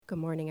Good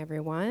morning,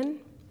 everyone.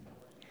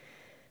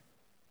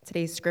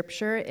 Today's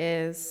scripture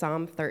is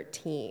Psalm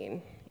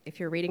 13. If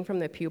you're reading from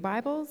the Pew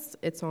Bibles,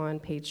 it's on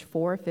page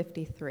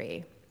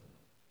 453.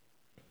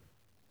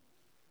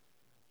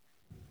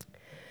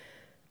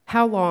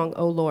 How long,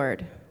 O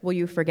Lord, will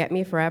you forget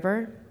me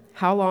forever?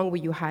 How long will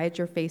you hide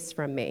your face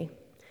from me?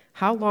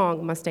 How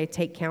long must I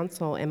take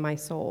counsel in my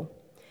soul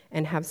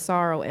and have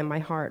sorrow in my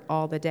heart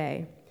all the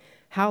day?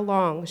 How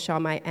long shall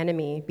my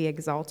enemy be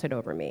exalted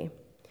over me?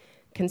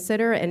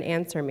 Consider and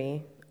answer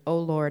me, O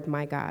Lord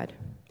my God.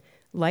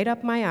 Light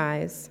up my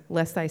eyes,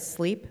 lest I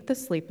sleep the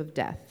sleep of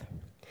death.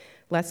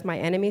 Lest my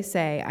enemy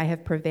say, I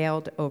have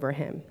prevailed over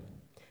him.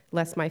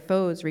 Lest my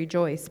foes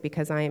rejoice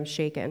because I am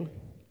shaken.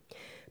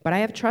 But I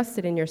have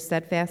trusted in your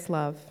steadfast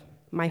love.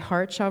 My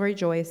heart shall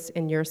rejoice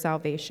in your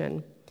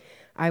salvation.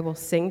 I will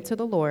sing to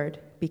the Lord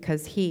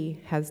because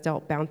he has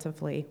dealt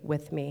bountifully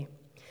with me.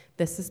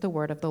 This is the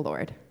word of the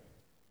Lord.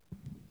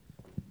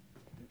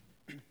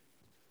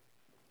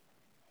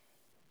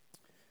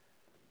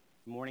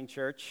 Good morning,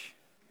 church.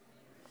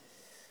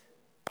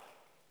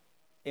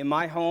 In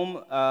my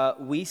home,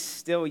 we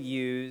still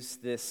use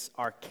this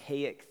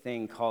archaic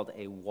thing called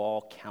a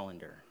wall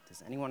calendar.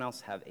 Does anyone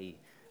else have a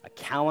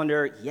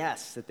calendar?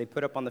 Yes, that they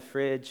put up on the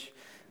fridge.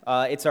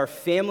 It's our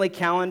family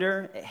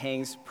calendar. It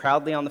hangs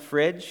proudly on the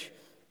fridge.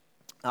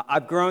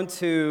 I've grown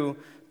to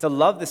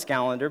love this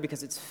calendar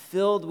because it's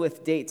filled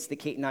with dates that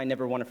Kate and I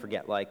never want to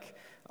forget, like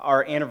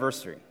our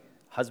anniversary.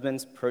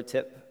 Husbands, pro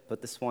tip,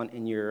 put this one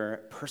in your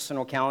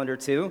personal calendar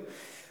too.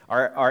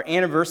 Our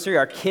anniversary,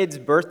 our kids'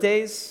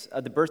 birthdays,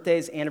 the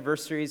birthdays,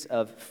 anniversaries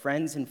of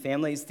friends and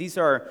families, these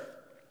are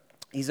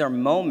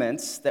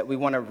moments that we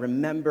want to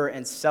remember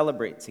and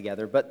celebrate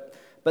together.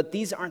 But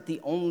these aren't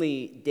the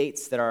only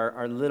dates that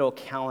our little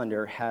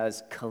calendar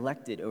has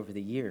collected over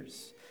the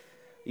years.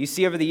 You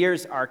see, over the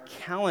years, our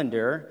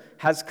calendar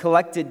has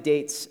collected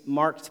dates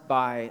marked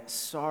by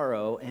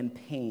sorrow and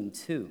pain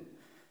too.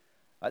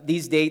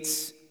 These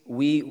dates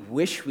we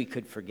wish we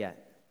could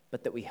forget,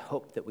 but that we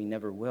hope that we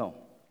never will.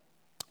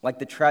 Like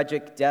the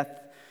tragic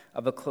death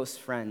of a close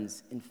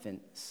friend's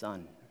infant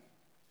son,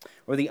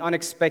 or the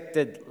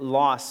unexpected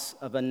loss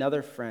of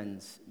another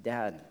friend's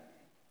dad.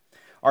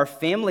 Our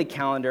family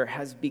calendar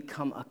has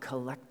become a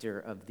collector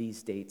of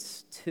these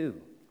dates too.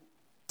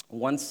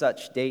 One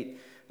such date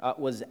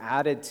was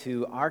added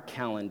to our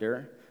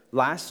calendar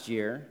last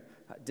year,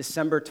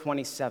 December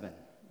 27,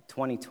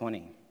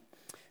 2020.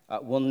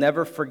 We'll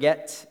never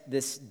forget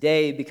this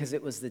day because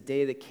it was the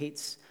day that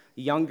Kate's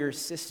younger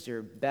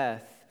sister,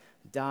 Beth,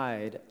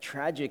 died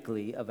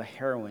tragically of a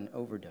heroin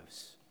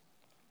overdose.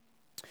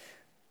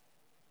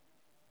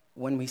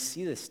 When we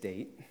see this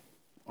date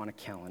on a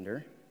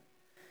calendar,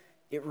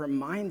 it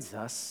reminds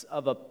us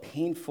of a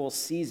painful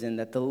season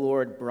that the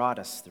Lord brought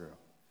us through.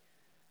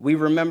 We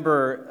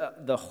remember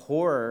the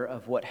horror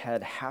of what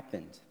had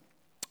happened.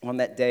 On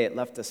that day, it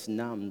left us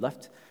numb,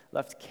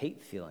 left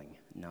Kate feeling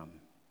numb.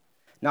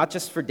 Not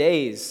just for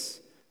days,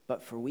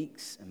 but for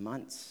weeks and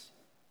months.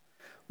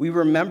 We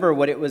remember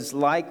what it was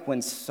like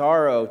when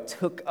sorrow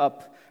took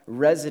up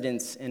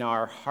residence in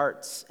our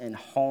hearts and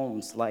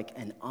homes like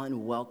an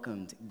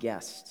unwelcomed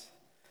guest.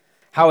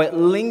 How it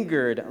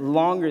lingered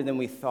longer than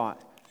we thought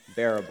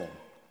bearable.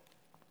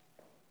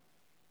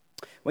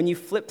 When you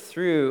flip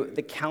through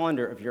the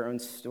calendar of your own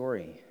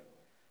story,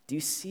 do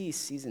you see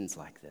seasons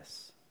like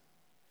this?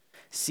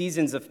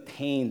 Seasons of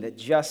pain that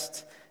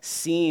just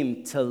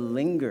seem to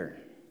linger.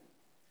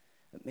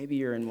 But maybe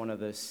you're in one of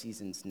those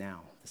seasons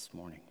now, this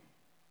morning.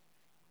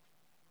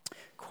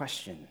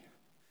 Question: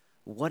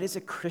 what is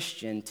a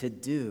Christian to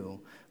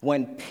do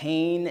when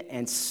pain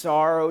and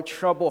sorrow,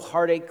 trouble,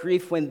 heartache,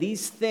 grief, when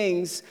these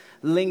things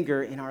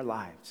linger in our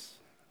lives?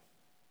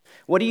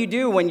 What do you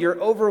do when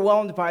you're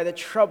overwhelmed by the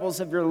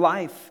troubles of your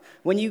life,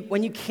 when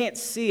you can't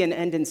see an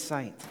end in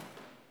sight?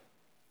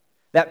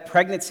 That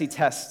pregnancy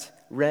test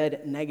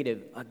read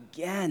negative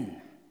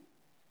again,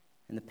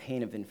 and the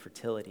pain of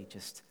infertility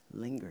just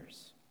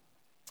lingers.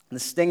 And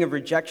the sting of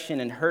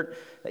rejection and hurt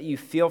that you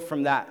feel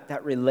from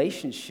that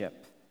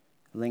relationship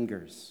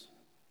lingers.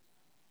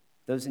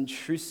 Those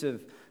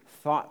intrusive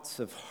thoughts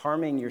of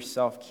harming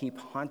yourself keep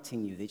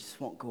haunting you. They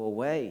just won't go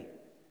away.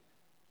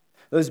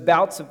 Those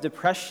bouts of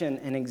depression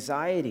and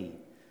anxiety,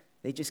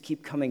 they just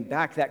keep coming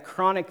back. That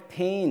chronic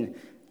pain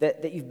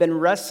that you've been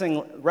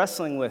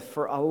wrestling with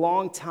for a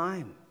long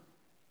time.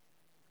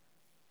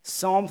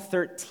 Psalm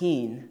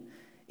 13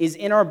 is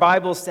in our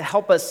Bibles to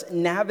help us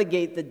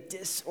navigate the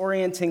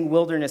disorienting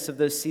wilderness of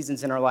those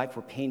seasons in our life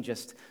where pain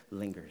just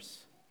lingers.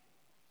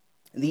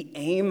 The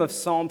aim of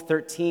Psalm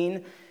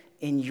 13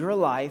 in your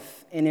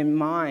life and in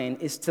mine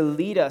is to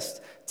lead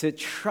us to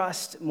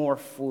trust more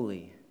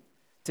fully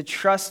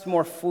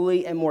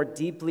and more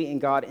deeply in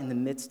God in the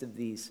midst of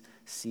these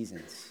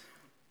seasons.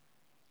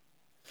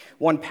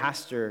 One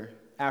pastor,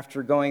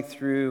 after going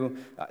through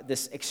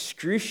this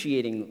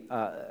excruciating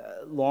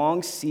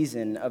long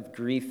season of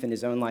grief in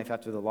his own life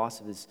after the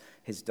loss of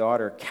his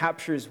daughter,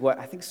 captures what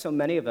I think so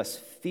many of us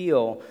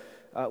feel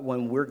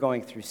when we're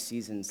going through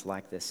seasons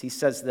like this. He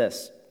says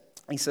this: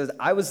 He says,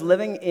 I was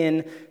living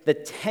in the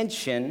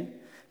tension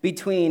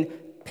between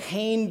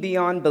pain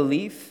beyond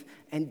belief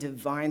and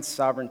divine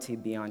sovereignty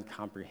beyond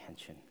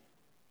comprehension.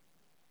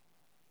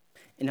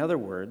 In other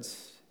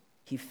words,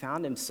 he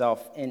found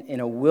himself in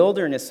a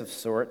wilderness of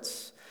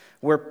sorts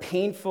where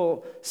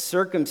painful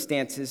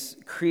circumstances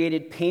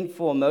created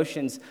painful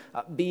emotions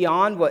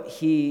beyond what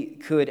he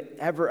could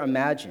ever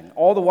imagine.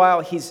 All the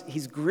while,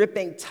 he's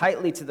gripping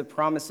tightly to the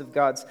promise of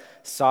God's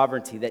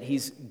sovereignty, that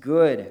he's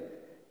good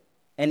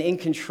and in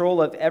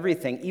control of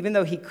everything, even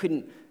though he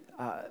couldn't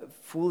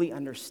fully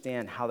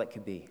understand how that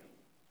could be.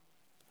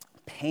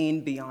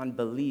 Pain beyond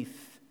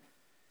belief,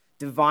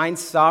 divine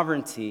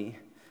sovereignty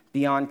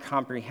beyond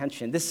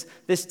comprehension. This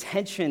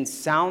tension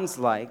sounds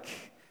like,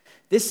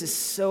 this is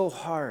so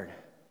hard,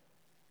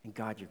 and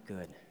God, you're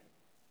good.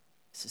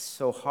 This is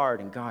so hard,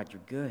 and God,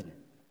 you're good.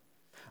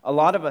 A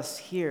lot of us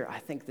here, I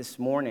think this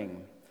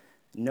morning,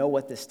 know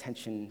what this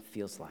tension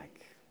feels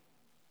like.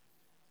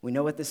 We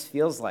know what this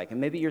feels like,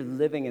 and maybe you're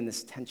living in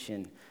this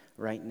tension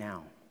right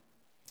now.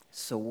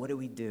 So what do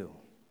we do?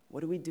 What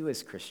do we do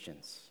as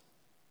Christians?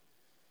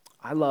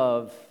 I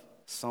love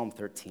Psalm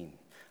 13.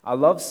 I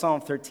love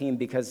Psalm 13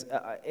 because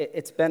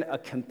it's been a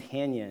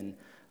companion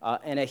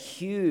and a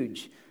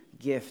huge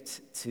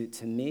gift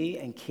to me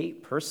and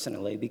Kate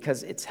personally,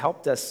 because it's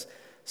helped us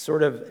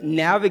sort of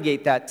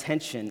navigate that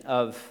tension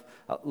of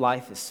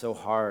life is so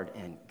hard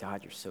and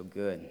God, you're so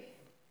good.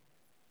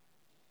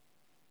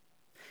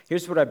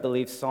 Here's what I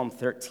believe Psalm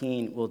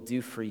 13 will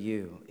do for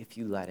you if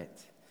you let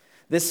it.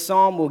 This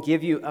psalm will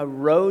give you a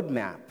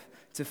roadmap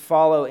to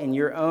follow in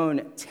your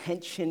own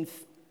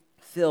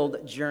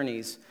tension-filled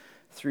journeys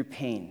through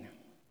pain.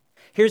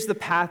 Here's the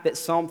path that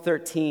Psalm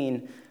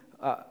 13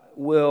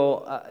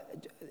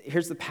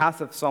 here's the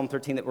path of Psalm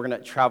 13 that we're going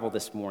to travel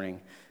this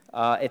morning.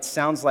 It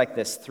sounds like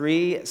this: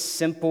 3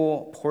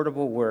 simple,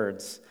 portable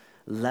words: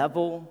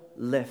 level,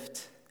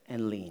 lift,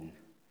 and lean.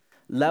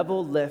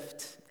 Level,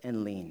 lift,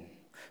 and lean.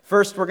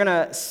 First, we're going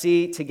to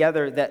see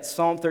together that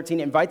Psalm 13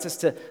 invites us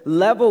to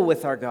level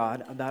with our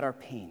God about our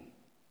pain.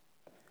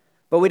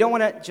 But we don't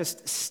want to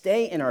just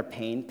stay in our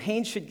pain.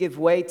 Pain should give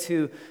way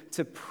to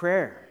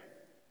prayer.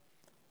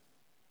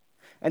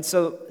 And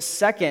so,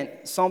 second,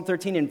 Psalm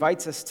 13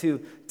 invites us to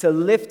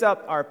lift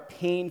up our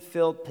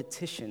pain-filled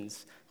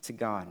petitions to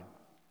God.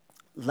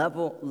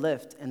 Level,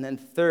 lift, and then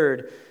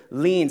third,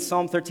 lean.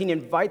 Psalm 13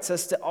 invites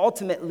us to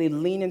ultimately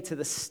lean into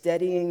the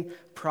steadying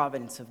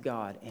providence of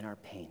God in our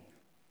pain.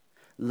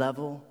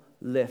 Level,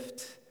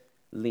 lift,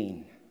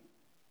 lean.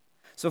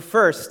 So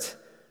first,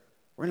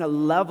 we're going to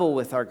level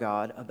with our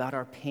God about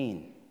our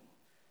pain.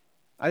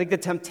 I think the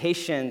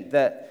temptation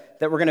that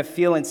we're going to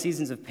feel in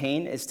seasons of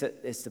pain is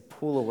to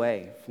pull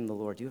away from the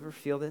Lord. Do you ever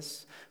feel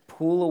this?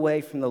 Pull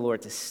away from the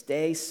Lord, to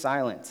stay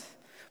silent.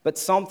 But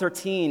Psalm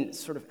 13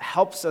 sort of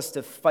helps us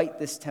to fight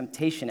this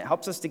temptation. It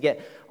helps us to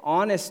get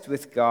honest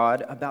with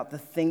God about the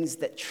things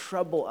that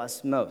trouble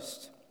us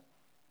most.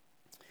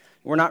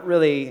 We're not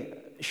really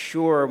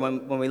sure,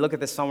 when we look at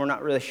this psalm, we're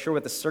not really sure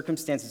what the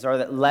circumstances are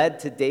that led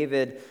to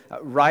David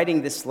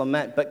writing this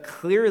lament. But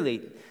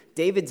clearly,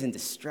 David's in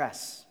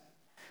distress.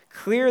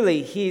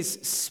 Clearly,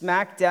 he's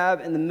smack dab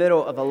in the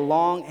middle of a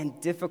long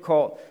and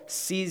difficult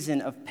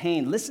season of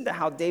pain. Listen to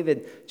how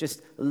David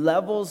just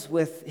levels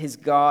with his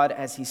God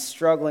as he's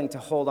struggling to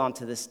hold on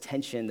to this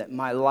tension that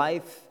my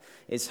life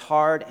is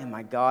hard and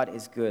my God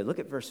is good. Look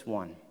at verse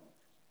 1.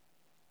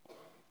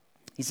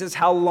 He says,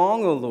 "How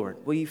long, O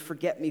Lord, will you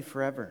forget me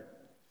forever?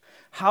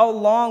 How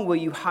long will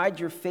you hide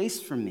your face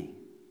from me?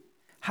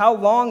 How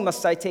long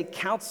must I take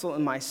counsel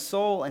in my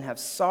soul and have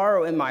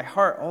sorrow in my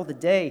heart all the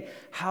day?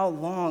 How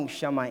long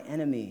shall my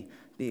enemy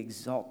be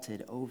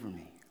exalted over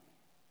me?"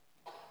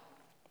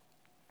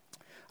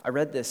 I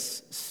read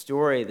this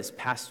story this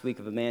past week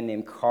of a man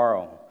named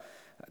Carl.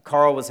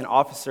 Carl was an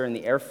officer in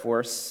the Air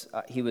Force.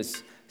 He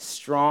was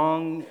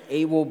strong,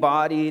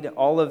 able-bodied.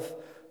 All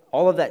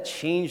of that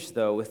changed,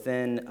 though,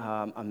 within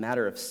a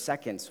matter of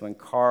seconds when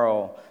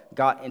Carl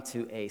got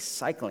into a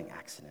cycling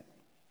accident.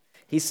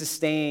 He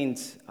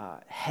sustained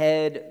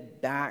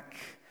head, back,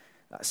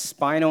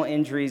 spinal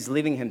injuries,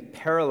 leaving him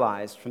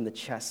paralyzed from the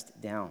chest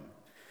down.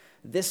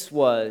 This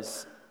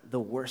was the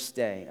worst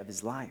day of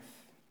his life.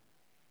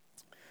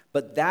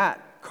 But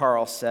that,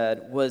 Carl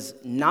said, was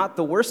not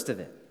the worst of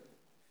it.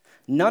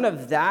 None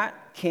of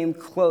that came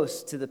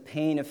close to the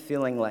pain of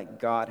feeling like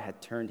God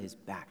had turned his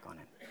back on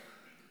him.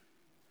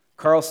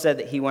 Carl said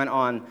that he went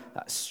on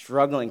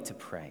struggling to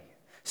pray,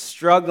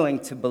 struggling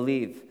to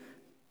believe,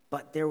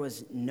 but there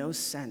was no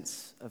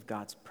sense of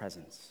God's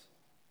presence.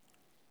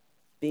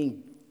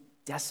 Being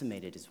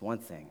decimated is one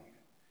thing,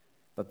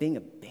 but being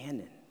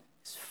abandoned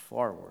is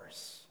far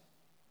worse.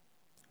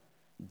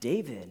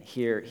 David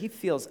here, he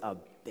feels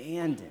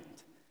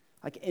abandoned,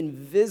 like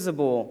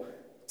invisible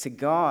to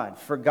God,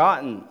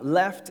 forgotten,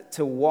 left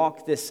to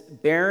walk this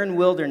barren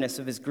wilderness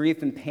of his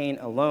grief and pain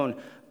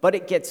alone. But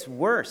it gets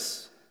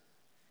worse.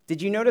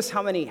 Did you notice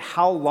how many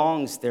how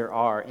longs there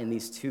are in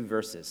these 2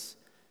 verses?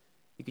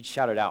 You could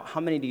shout it out.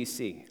 How many do you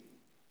see?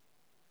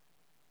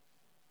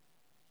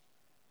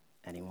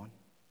 Anyone?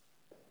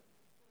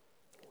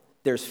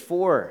 There's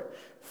four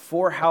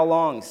how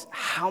longs.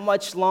 How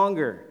much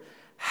longer?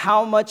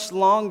 How much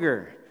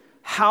longer?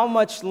 How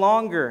much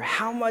longer?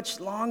 How much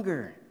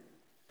longer?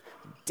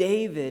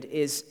 David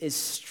is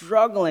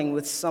struggling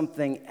with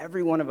something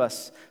every one of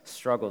us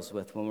struggles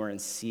with when we're in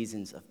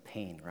seasons of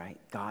pain, right?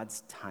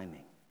 God's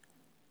timing.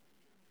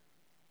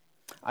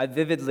 I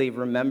vividly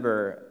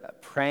remember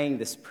praying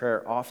this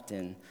prayer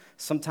often,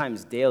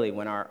 sometimes daily,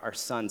 when our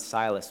son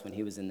Silas, when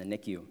he was in the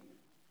NICU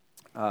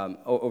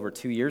over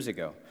 2 years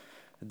ago.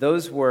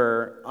 Those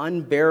were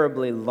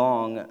unbearably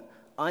long,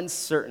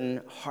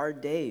 uncertain,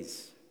 hard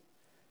days.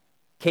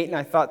 Kate and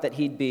I thought that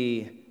he'd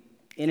be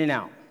in and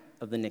out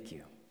of the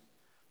NICU.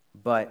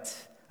 But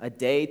a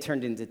day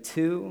turned into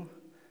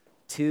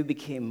two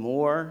became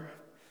more,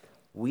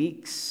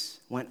 weeks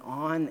went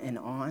on and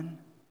on.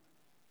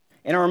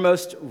 In our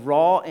most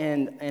raw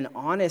and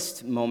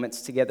honest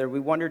moments together,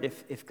 we wondered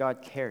if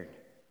God cared,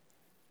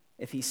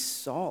 if he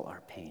saw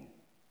our pain.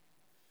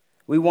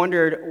 We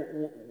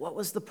wondered, what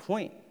was the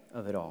point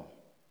of it all?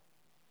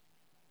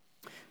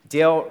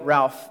 Dale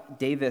Ralph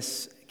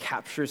Davis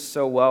captures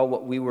so well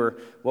what we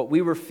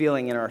were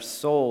feeling in our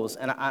souls,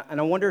 and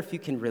I wonder if you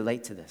can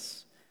relate to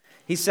this.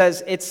 He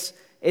says,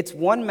 it's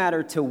one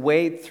matter to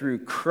wade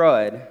through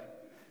crud.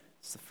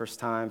 It's the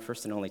first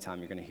and only time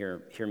you're going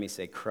to hear me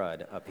say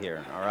crud up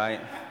here, all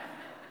right?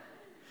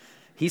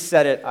 He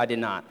said it, I did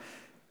not.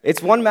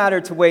 It's one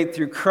matter to wade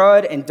through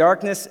crud and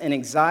darkness and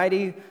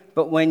anxiety,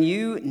 but when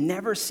you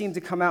never seem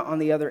to come out on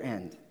the other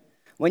end,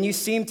 when you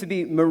seem to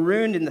be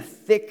marooned in the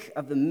thick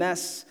of the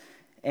mess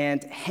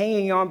and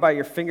hanging on by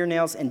your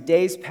fingernails, and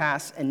days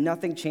pass and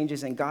nothing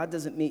changes, and God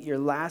doesn't meet your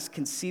last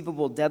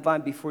conceivable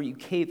deadline before you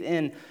cave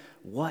in,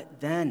 what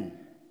then?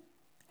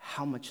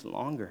 How much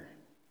longer?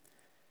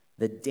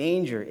 The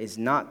danger is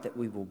not that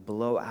we will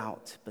blow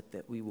out, but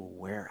that we will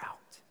wear out.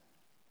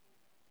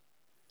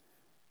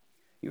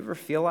 You ever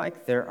feel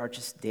like there are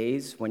just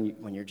days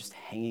when you're just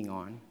hanging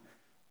on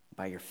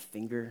by your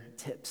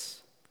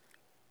fingertips,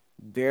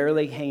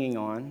 barely hanging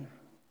on?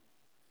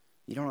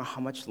 You don't know how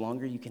much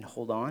longer you can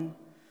hold on?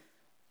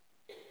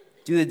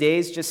 Do the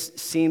days just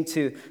seem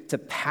to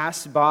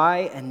pass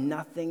by and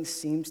nothing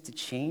seems to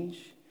change?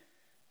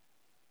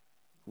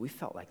 We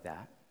felt like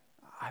that.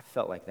 I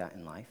felt like that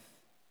in life.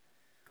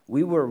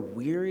 We were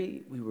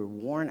weary, we were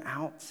worn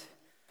out,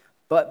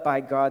 but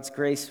by God's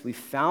grace, we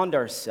found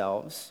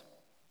ourselves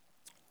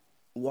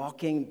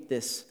walking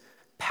this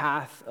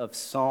path of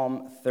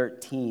Psalm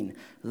 13,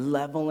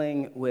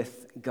 leveling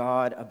with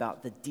God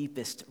about the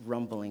deepest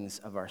rumblings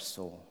of our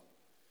soul.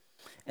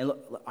 And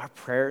look, our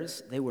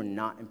prayers, they were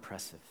not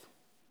impressive.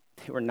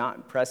 They were not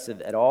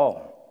impressive at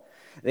all.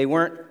 They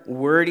weren't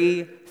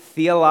wordy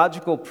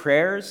theological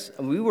prayers.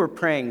 We were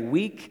praying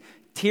weak,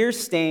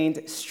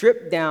 tear-stained,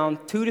 stripped down,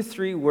 2 to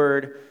 3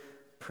 word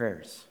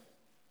prayers.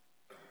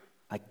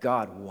 Like,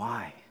 God,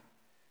 why?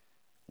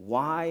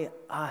 Why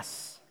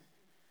us?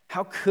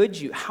 How could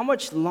you? How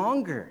much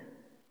longer?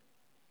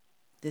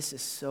 This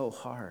is so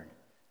hard.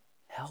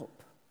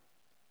 Help.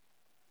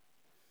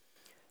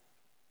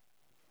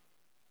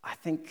 I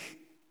think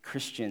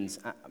Christians,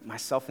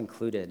 myself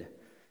included,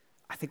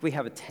 I think we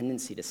have a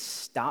tendency to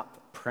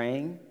stop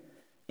praying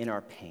in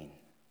our pain.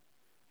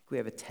 We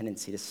have a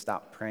tendency to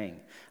stop praying.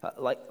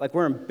 Like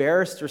we're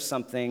embarrassed or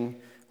something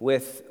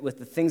with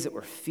the things that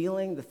we're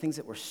feeling, the things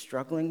that we're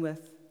struggling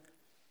with.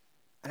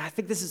 And I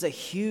think this is a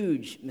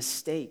huge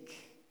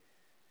mistake.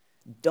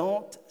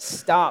 Don't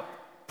stop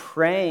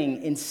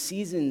praying in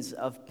seasons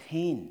of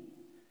pain.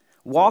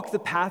 Walk the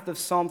path of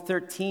Psalm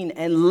 13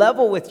 and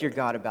level with your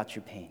God about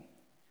your pain.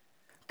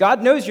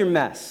 God knows your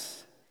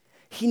mess.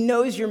 He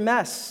knows your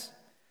mess.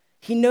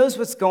 He knows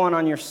what's going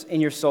on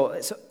in your soul.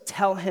 So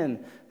tell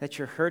him that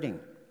you're hurting.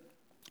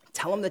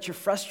 Tell him that you're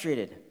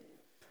frustrated.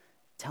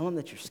 Tell him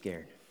that you're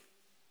scared.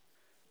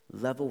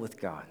 Level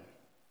with God.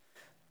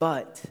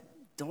 But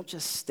don't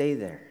just stay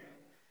there.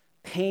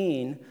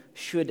 Pain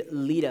should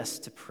lead us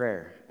to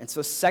prayer. And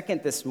so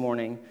second this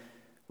morning,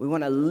 we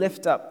want to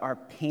lift up our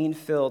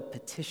pain-filled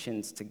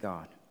petitions to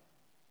God.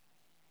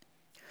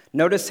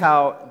 Notice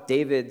how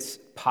David's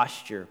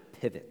posture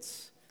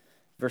pivots.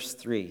 Verse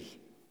 3.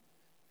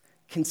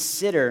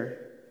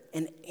 Consider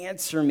and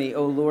answer me,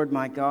 O Lord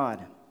my God.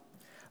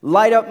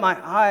 Light up my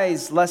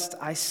eyes, lest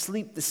I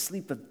sleep the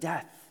sleep of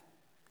death.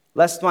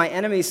 Lest my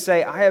enemies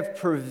say, I have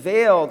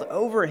prevailed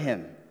over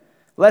him.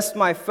 Lest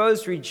my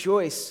foes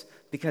rejoice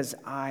because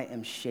I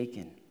am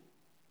shaken.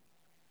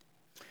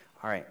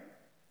 All right,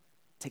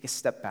 take a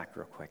step back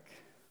real quick.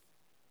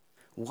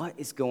 What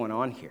is going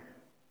on here?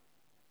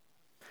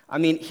 I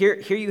mean, here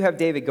you have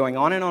David going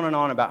on and on and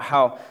on about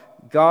how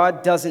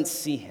God doesn't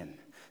see him,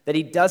 that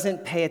he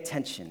doesn't pay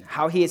attention,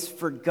 how he has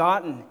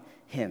forgotten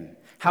him,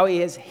 how he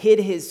has hid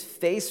his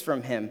face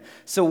from him.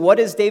 So what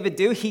does David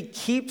do? He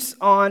keeps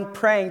on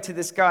praying to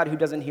this God who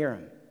doesn't hear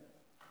him.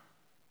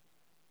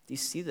 Do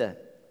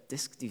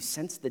you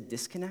sense the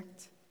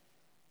disconnect?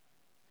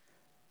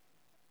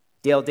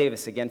 Dale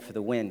Davis, again for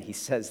the win, he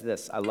says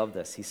this. I love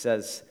this. He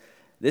says,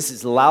 this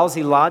is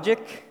lousy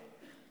logic,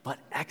 but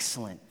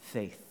excellent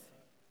faith.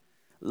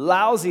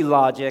 Lousy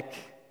logic,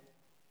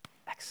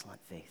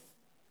 excellent faith.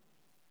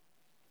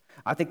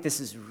 I think this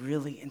is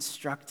really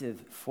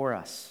instructive for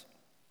us.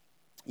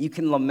 You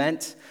can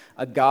lament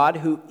a God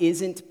who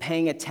isn't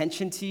paying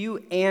attention to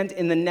you, and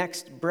in the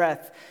next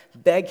breath,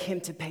 beg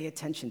him to pay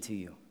attention to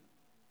you.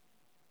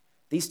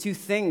 These two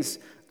things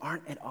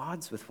aren't at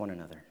odds with one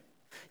another.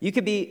 You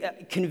could be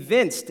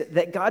convinced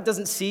that God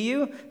doesn't see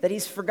you, that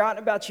he's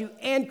forgotten about you,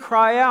 and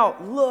cry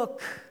out,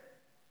 "Look,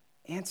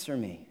 answer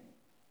me."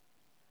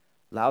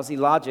 Lousy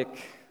logic,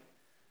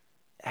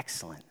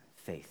 excellent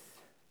faith.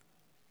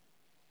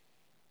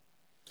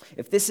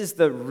 If this is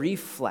the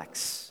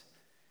reflex,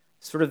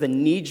 sort of the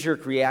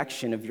knee-jerk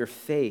reaction of your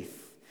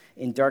faith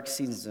in dark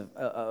seasons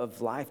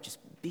of life, just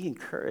be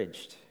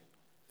encouraged.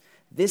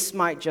 This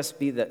might just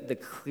be the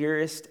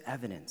clearest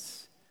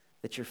evidence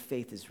that your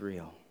faith is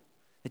real,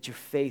 that your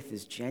faith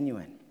is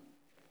genuine.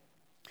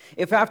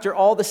 If after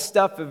all the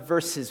stuff of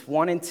verses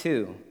 1 and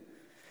 2,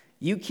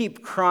 you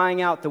keep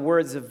crying out the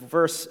words of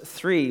verse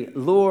 3,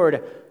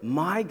 "Lord,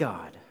 my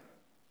God,"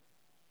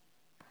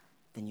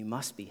 then you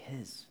must be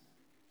his.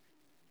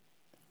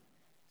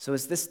 So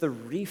is this the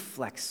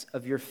reflex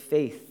of your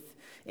faith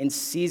in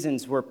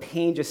seasons where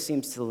pain just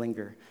seems to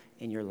linger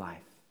in your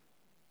life?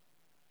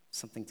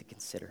 Something to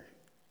consider.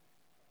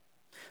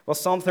 Well,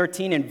 Psalm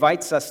 13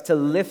 invites us to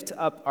lift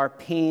up our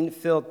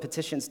pain-filled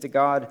petitions to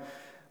God.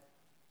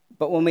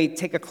 But when we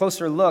take a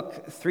closer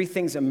look, three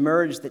things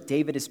emerge that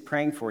David is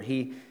praying for,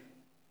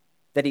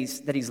 that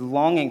he's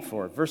longing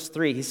for. Verse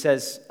 3, he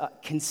says,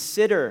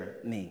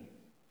 "Consider me,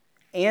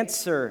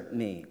 answer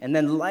me, and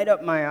then light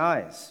up my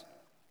eyes."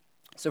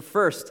 So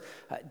first,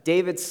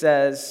 David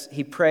says,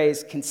 he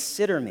prays,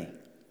 "Consider me."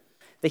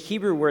 The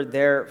Hebrew word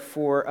there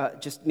for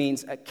just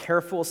means a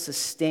careful,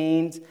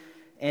 sustained,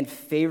 and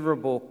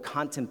favorable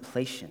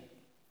contemplation.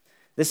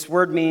 This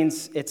word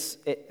means it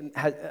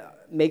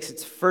makes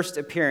its first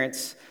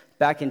appearance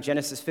back in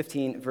Genesis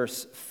 15,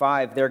 verse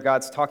 5. There,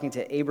 God's talking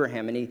to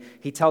Abraham, and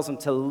he tells him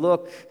to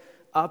look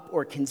up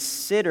or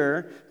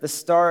consider the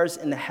stars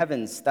in the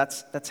heavens.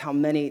 That's how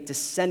many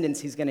descendants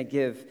he's going to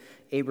give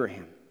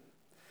Abraham.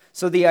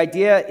 So the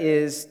idea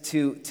is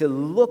to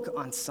look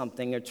on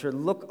something or to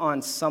look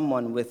on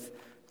someone with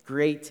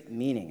great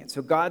meaning. And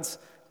so God's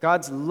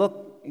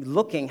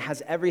looking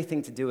has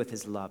everything to do with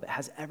his love. It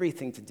has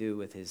everything to do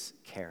with his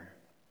care.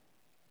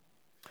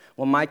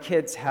 When my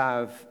kids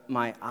have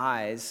my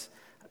eyes,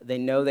 they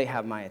know they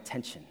have my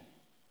attention.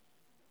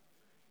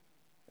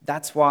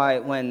 That's why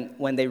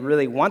when they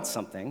really want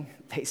something,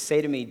 they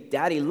say to me,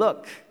 "Daddy,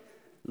 look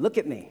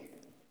at me."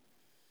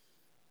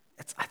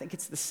 I think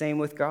it's the same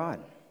with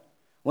God.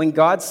 When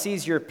God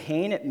sees your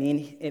pain, it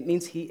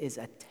means he is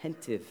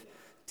attentive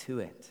to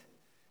it,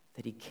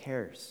 that he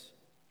cares.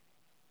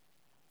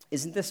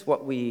 Isn't this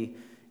what we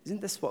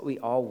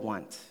all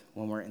want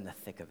when we're in the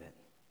thick of it?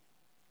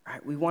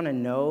 Right? We want to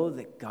know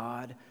that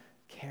God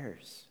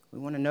cares. We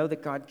want to know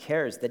that God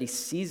cares, that he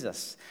sees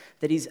us,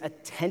 that he's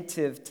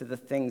attentive to the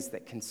things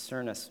that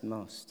concern us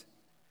most.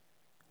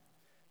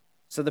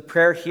 So the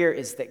prayer here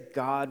is that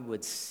God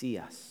would see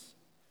us,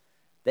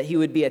 that he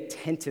would be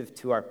attentive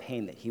to our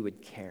pain, that he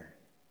would care.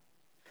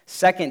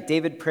 Second,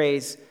 David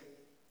prays,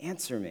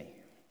 "Answer me."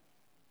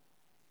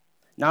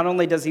 Not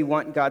only does he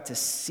want God to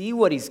see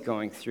what he's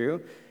going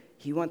through,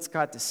 he wants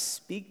God to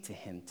speak to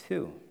him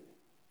too.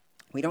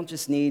 We don't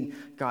just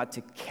need God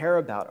to care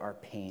about our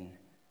pain.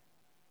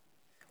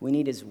 We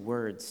need his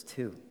words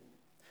too.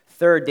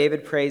 Third,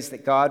 David prays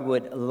that God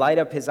would light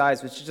up his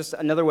eyes, which is just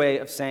another way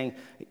of saying,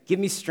 "Give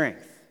me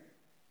strength.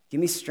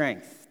 Give me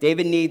strength."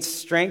 David needs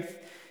strength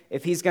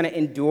if he's going to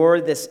endure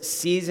this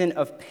season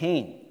of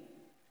pain.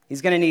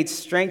 He's going to need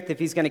strength if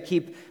he's going to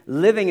keep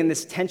living in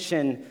this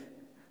tension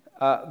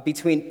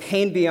between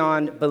pain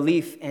beyond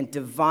belief and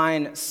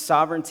divine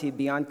sovereignty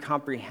beyond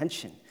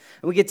comprehension.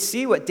 And we get to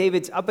see what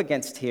David's up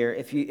against here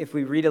if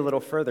we read a little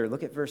further.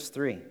 Look at verse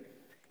 3. He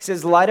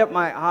says, "Light up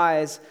my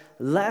eyes,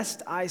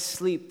 lest I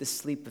sleep the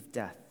sleep of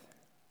death."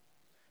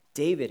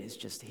 David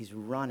he's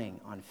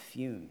running on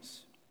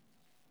fumes.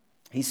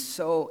 He's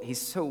so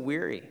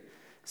weary,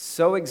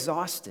 so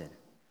exhausted.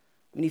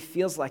 I mean, he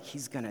feels like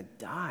he's going to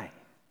die.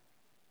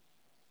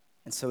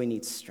 And so he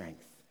needs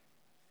strength.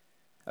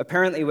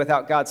 Apparently,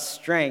 without God's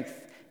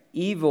strength,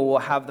 evil will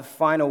have the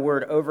final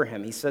word over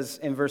him. He says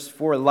in verse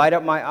 4, "Light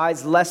up my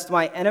eyes, lest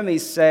my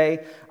enemies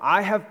say,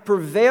 I have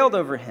prevailed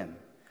over him,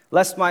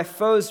 lest my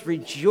foes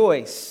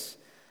rejoice,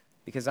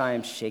 because I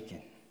am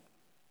shaken."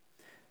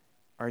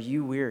 Are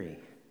you weary?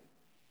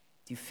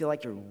 Do you feel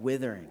like you're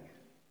withering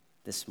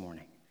this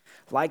morning?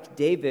 Like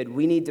David,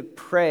 we need to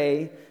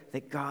pray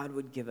that God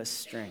would give us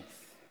strength.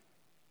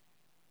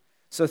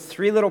 So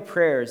 3 little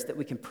prayers that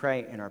we can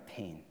pray in our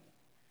pain.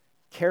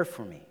 Care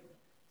for me,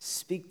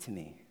 speak to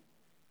me,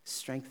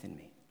 strengthen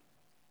me.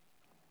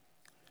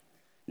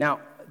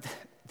 Now,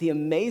 the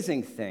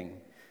amazing thing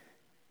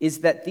is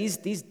that these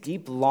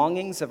deep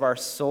longings of our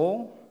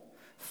soul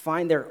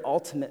find their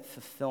ultimate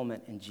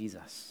fulfillment in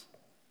Jesus.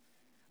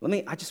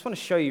 I just want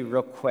to show you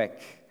real quick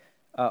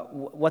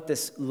what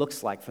this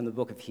looks like from the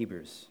book of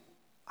Hebrews.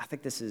 I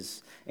think this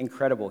is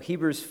incredible.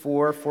 Hebrews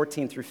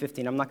 4:14 through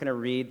 15. I'm not going to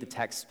read the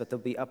text, but they'll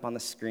be up on the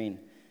screen.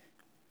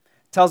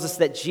 Tells us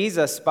that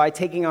Jesus, by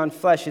taking on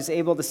flesh, is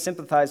able to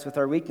sympathize with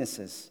our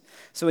weaknesses.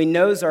 So he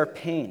knows our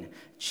pain.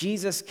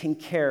 Jesus can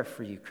care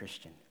for you,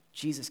 Christian.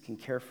 Jesus can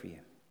care for you.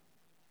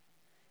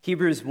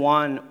 Hebrews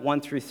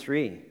 1 through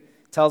 3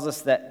 tells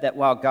us that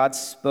while God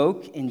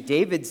spoke in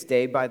David's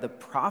day by the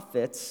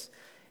prophets,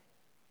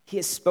 he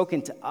has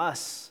spoken to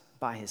us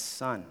by his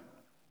Son.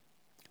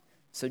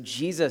 So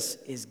Jesus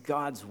is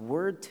God's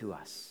word to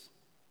us.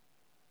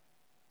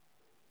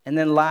 And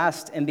then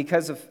last, and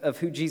because of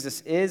who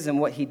Jesus is and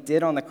what he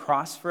did on the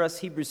cross for us,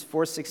 Hebrews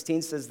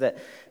 4:16 says that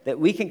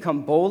we can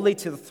come boldly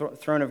to the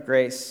throne of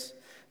grace,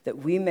 that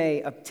we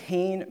may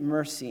obtain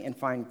mercy and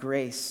find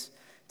grace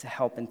to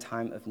help in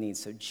time of need.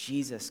 So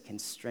Jesus can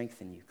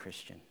strengthen you,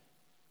 Christian.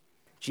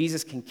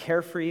 Jesus can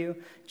care for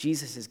you.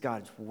 Jesus is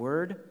God's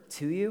word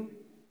to you,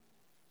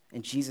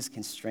 and Jesus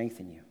can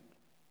strengthen you.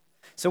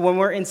 So when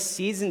we're in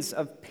seasons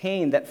of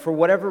pain that for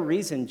whatever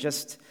reason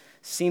just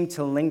seem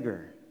to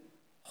linger,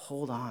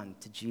 hold on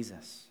to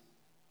Jesus.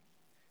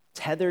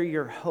 Tether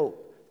your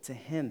hope to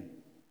him.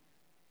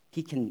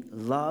 He can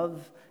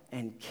love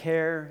and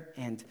care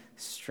and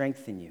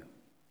strengthen you.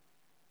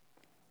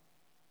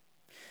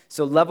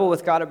 So level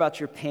with God about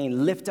your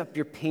pain. Lift up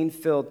your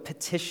pain-filled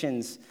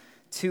petitions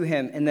to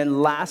him. And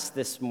then last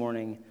this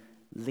morning,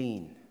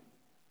 lean.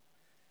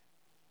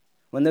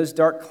 When those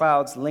dark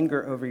clouds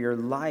linger over your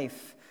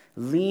life,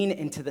 lean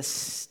into the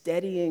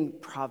steadying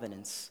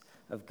providence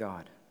of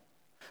God.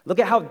 Look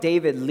at how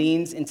David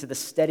leans into the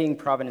steadying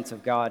providence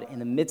of God in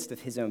the midst of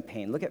his own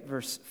pain. Look at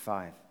verse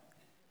 5.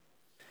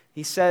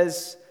 He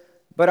says,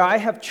 "But I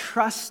have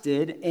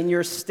trusted in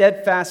your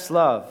steadfast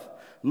love.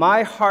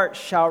 My heart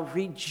shall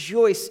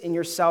rejoice in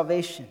your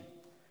salvation.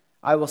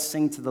 I will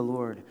sing to the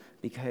Lord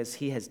because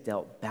he has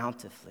dealt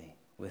bountifully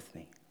with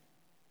me."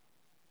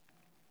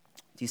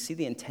 Do you see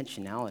the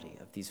intentionality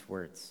of these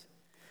words?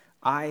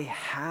 I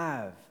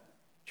have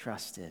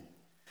trusted.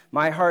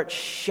 My heart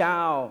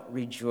shall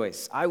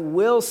rejoice. I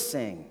will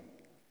sing.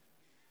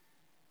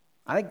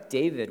 I think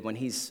David, when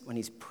he's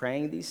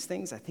praying these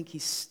things, I think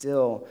he's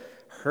still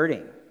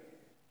hurting.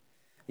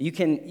 You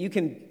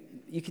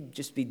could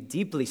just be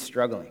deeply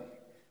struggling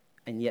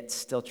and yet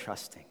still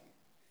trusting.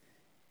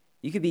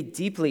 You could be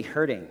deeply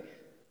hurting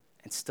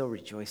and still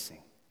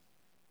rejoicing.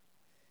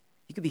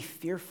 You could be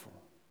fearful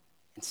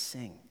and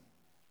sing.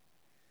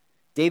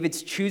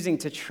 David's choosing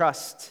to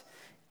trust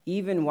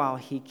even while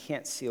he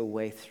can't see a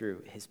way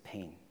through his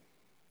pain.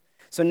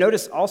 So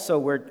notice also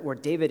where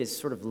David is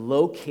sort of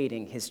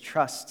locating his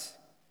trust.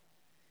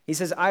 He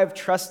says, I have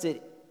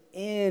trusted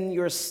in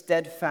your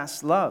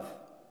steadfast love.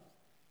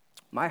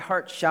 My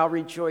heart shall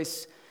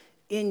rejoice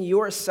in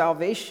your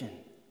salvation.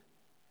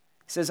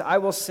 He says, I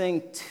will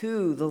sing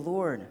to the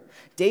Lord.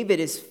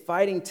 David is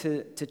fighting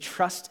to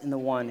trust in the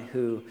one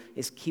who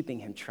is keeping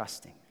him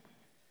trusting.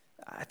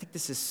 I think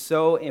this is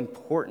so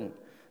important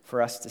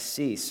for us to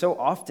see. So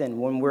often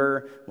when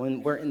we're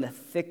in the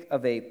thick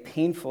of a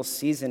painful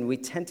season, we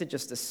tend to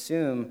just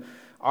assume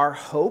our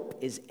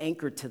hope is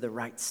anchored to the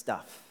right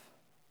stuff.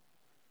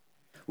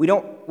 We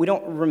don't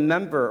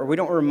remember, or we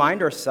don't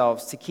remind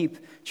ourselves to keep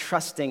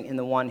trusting in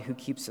the one who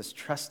keeps us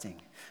trusting.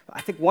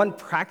 I think one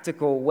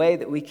practical way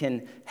that we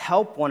can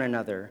help one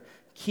another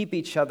keep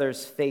each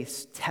other's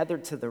faiths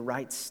tethered to the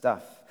right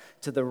stuff,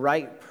 to the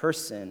right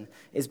person,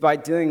 is by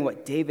doing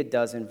what David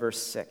does in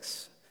verse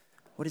 6.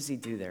 What does he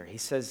do there? He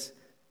says,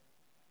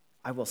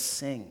 I will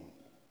sing.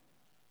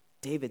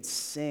 David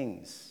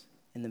sings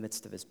in the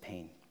midst of his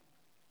pain.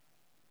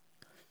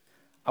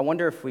 I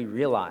wonder if we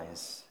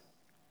realize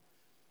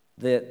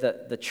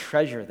the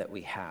treasure that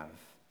we have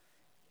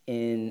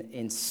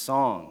in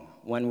song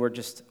when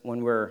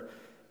we're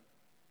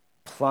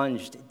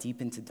plunged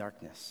deep into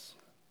darkness.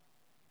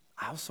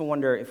 I also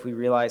wonder if we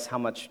realize how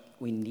much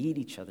we need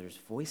each other's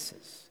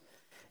voices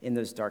in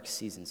those dark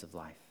seasons of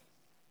life.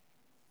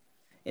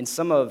 In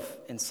some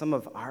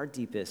of our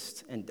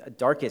deepest and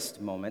darkest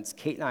moments,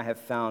 Kate and I have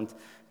found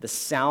the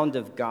sound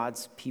of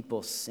God's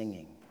people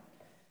singing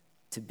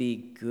to be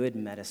good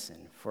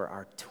medicine for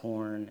our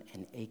torn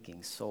and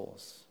aching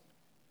souls.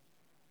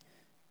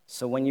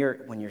 So when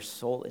your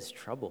soul is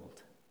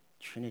troubled,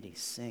 Trinity,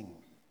 sing.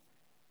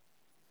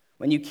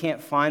 When you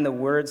can't find the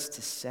words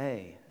to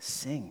say,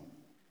 sing.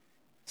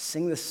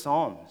 Sing the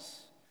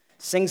Psalms.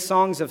 Sing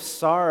songs of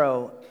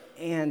sorrow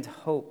and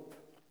hope,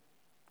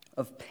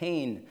 of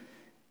pain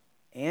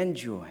and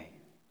joy.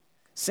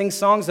 Sing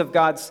songs of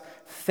God's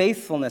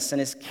faithfulness and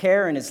his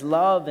care and his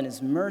love and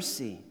his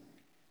mercy.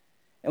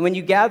 And when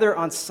you gather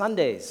on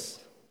Sundays,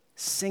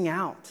 sing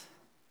out.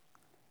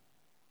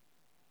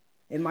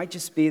 It might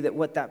just be that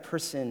what that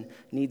person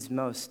needs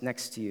most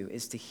next to you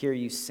is to hear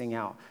you sing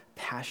out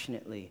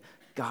passionately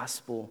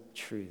gospel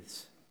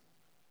truths.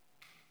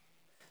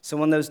 So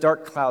when those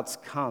dark clouds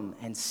come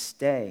and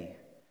stay,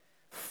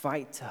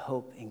 fight to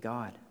hope in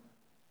God.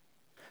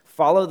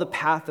 Follow the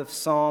path of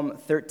Psalm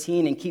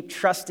 13 and keep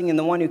trusting in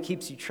the one who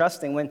keeps you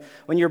trusting.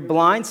 When you're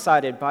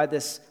blindsided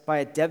by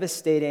a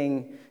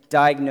devastating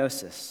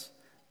diagnosis,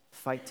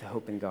 fight to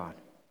hope in God.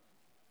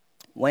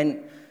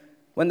 When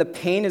the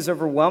pain is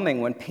overwhelming,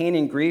 when pain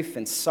and grief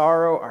and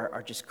sorrow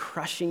are just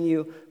crushing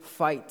you,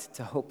 fight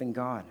to hope in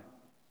God.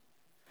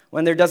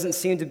 When there doesn't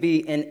seem to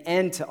be an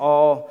end to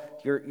all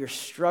your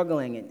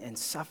struggling and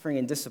suffering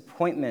and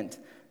disappointment,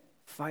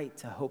 fight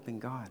to hope in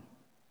God.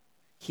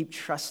 Keep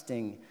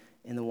trusting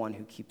in the one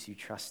who keeps you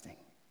trusting.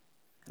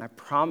 And I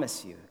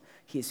promise you,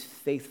 he is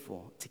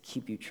faithful to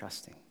keep you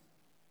trusting.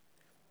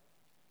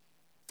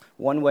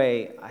 One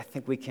way I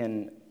think we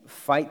can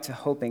fight to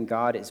hope in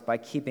God is by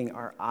keeping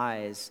our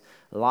eyes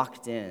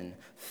locked in,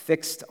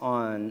 fixed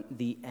on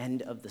the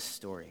end of the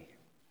story.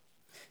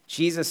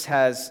 Jesus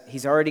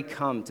he's already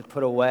come to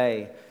put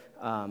away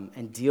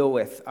and deal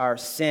with our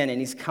sin, and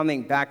he's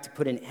coming back to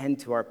put an end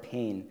to our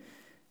pain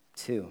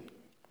too.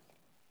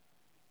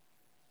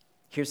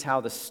 Here's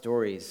how the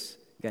story's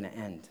going to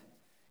end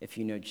if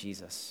you know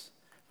Jesus.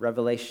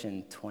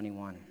 Revelation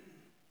 21,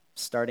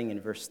 starting in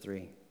verse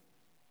 3.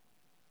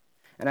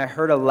 And I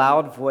heard a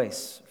loud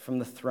voice from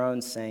the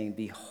throne saying,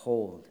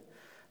 "Behold,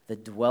 the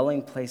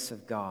dwelling place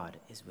of God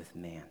is with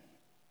man.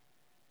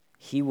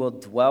 He will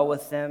dwell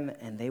with them,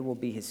 and they will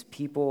be his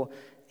people,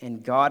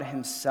 and God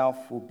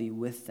himself will be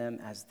with them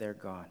as their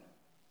God.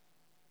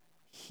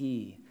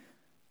 He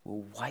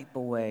will wipe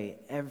away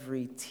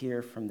every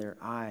tear from their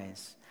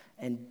eyes,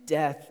 and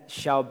death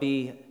shall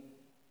be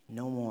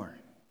no more.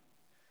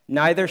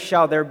 Neither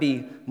shall there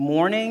be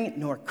mourning,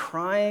 nor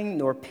crying,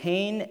 nor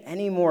pain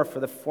anymore, for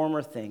the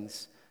former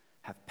things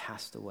have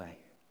passed away."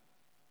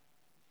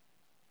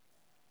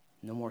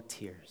 No more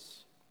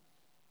tears.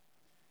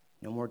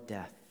 No more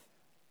death.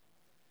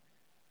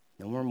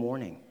 No more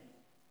mourning.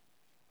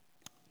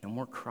 No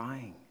more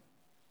crying.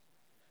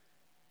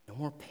 No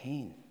more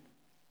pain.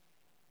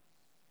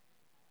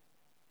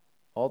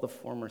 All the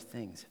former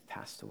things have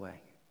passed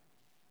away.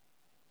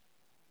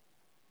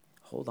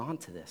 Hold on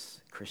to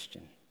this,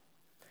 Christian.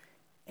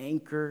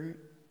 Anchor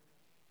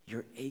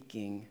your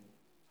aching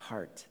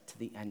heart to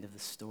the end of the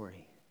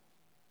story.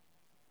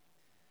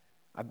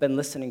 I've been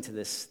listening to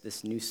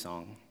this new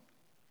song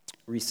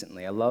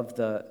recently. I love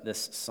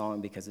this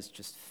song because it's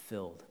just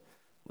filled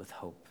with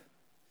hope.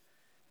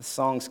 The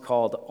song's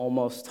called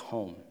Almost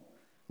Home.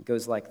 It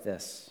goes like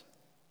this.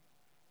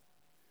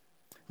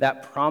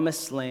 That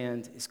promised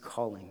land is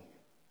calling.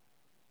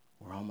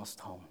 We're almost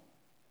home.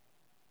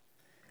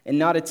 And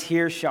not a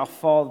tear shall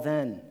fall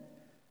then.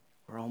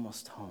 We're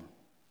almost home.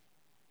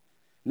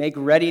 Make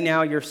ready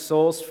now your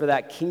souls for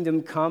that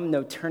kingdom come.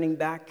 No turning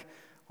back.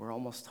 We're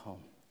almost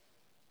home.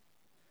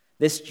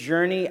 This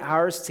journey,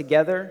 ours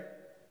together,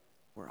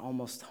 we're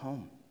almost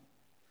home.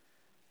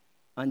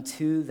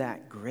 Unto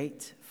that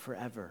great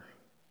forever,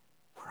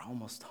 we're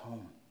almost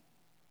home.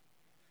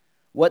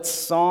 What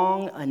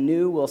song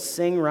anew we'll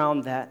sing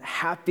round that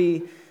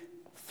happy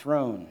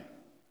throne?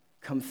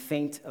 Come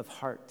faint of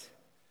heart,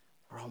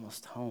 we're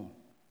almost home.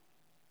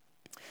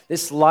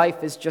 This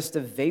life is just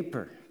a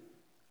vapor,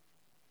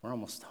 we're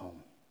almost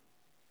home.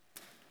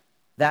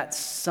 That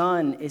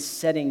sun is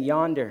setting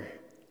yonder,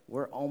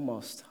 we're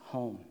almost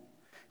home.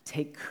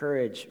 Take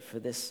courage, for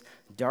this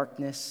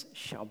darkness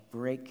shall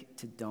break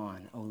to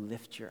dawn. Oh,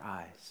 lift your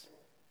eyes,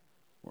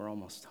 we're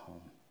almost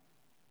home.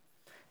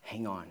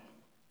 Hang on,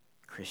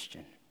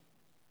 Christian.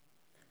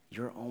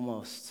 You're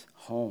almost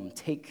home.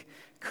 Take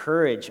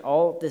courage.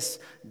 All this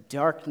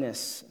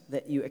darkness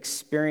that you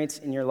experience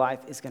in your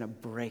life is going to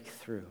break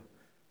through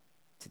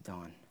to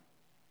dawn.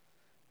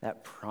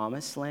 That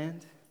promised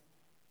land,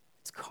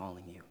 it's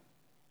calling you.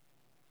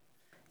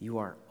 You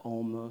are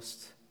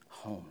almost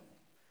home.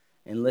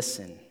 And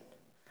listen,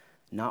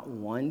 not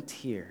one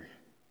tear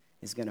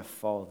is going to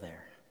fall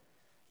there.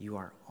 You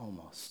are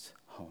almost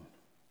home.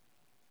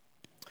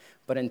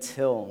 But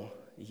until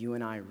you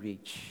and I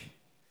reach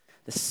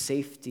the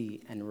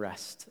safety and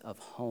rest of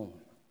home,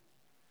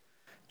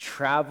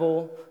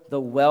 travel the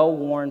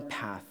well-worn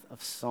path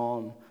of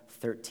Psalm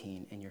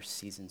 13 in your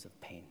seasons of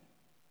pain.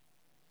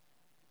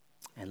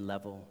 And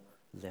level,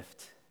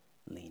 lift,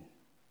 lean.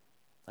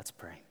 Let's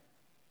pray.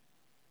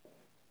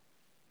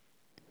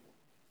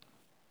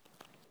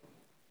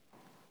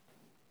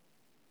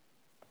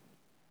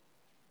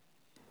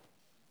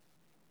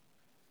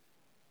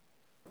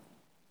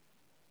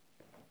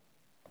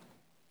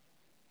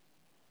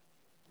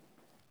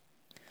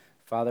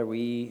 Father,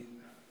 we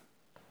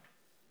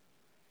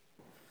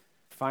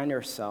find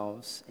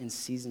ourselves in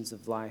seasons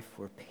of life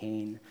where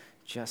pain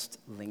just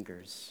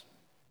lingers.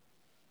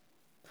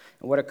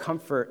 And what a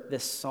comfort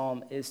this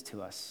psalm is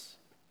to us,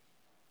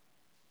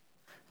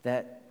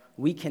 that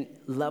we can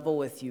level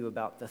with you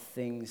about the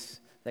things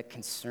that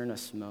concern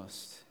us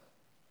most.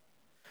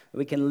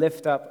 We can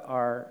lift up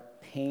our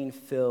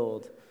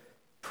pain-filled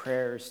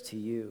prayers to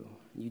you.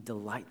 You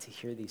delight to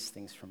hear these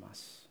things from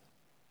us.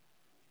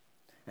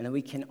 And that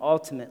we can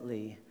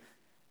ultimately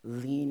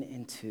lean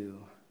into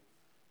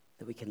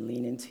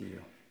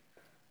you.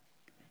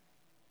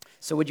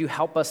 So would you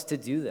help us to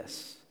do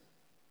this?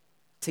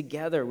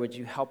 Together, would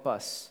you help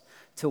us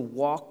to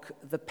walk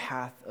the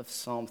path of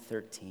Psalm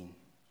 13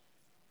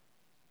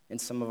 in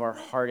some of our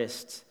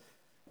hardest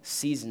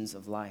seasons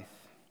of life?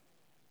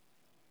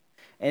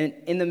 And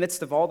in the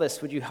midst of all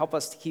this, would you help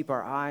us to keep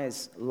our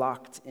eyes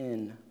locked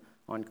in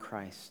on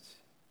Christ,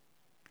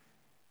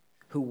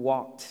 who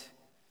walked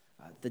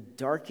the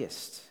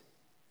darkest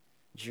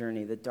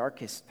journey, the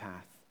darkest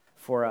path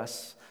for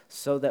us,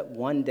 so that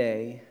one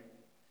day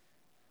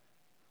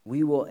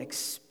we will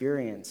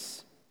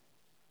experience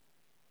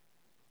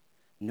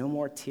no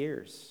more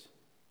tears,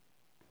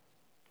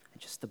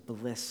 and just the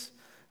bliss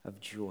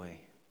of joy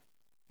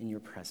in your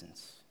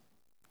presence.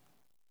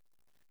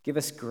 Give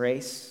us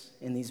grace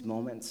in these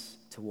moments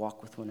to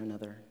walk with one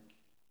another.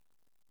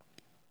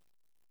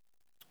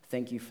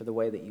 Thank you for the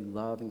way that you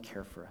love and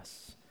care for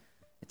us.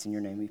 It's in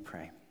your name we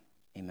pray.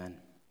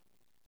 Amen.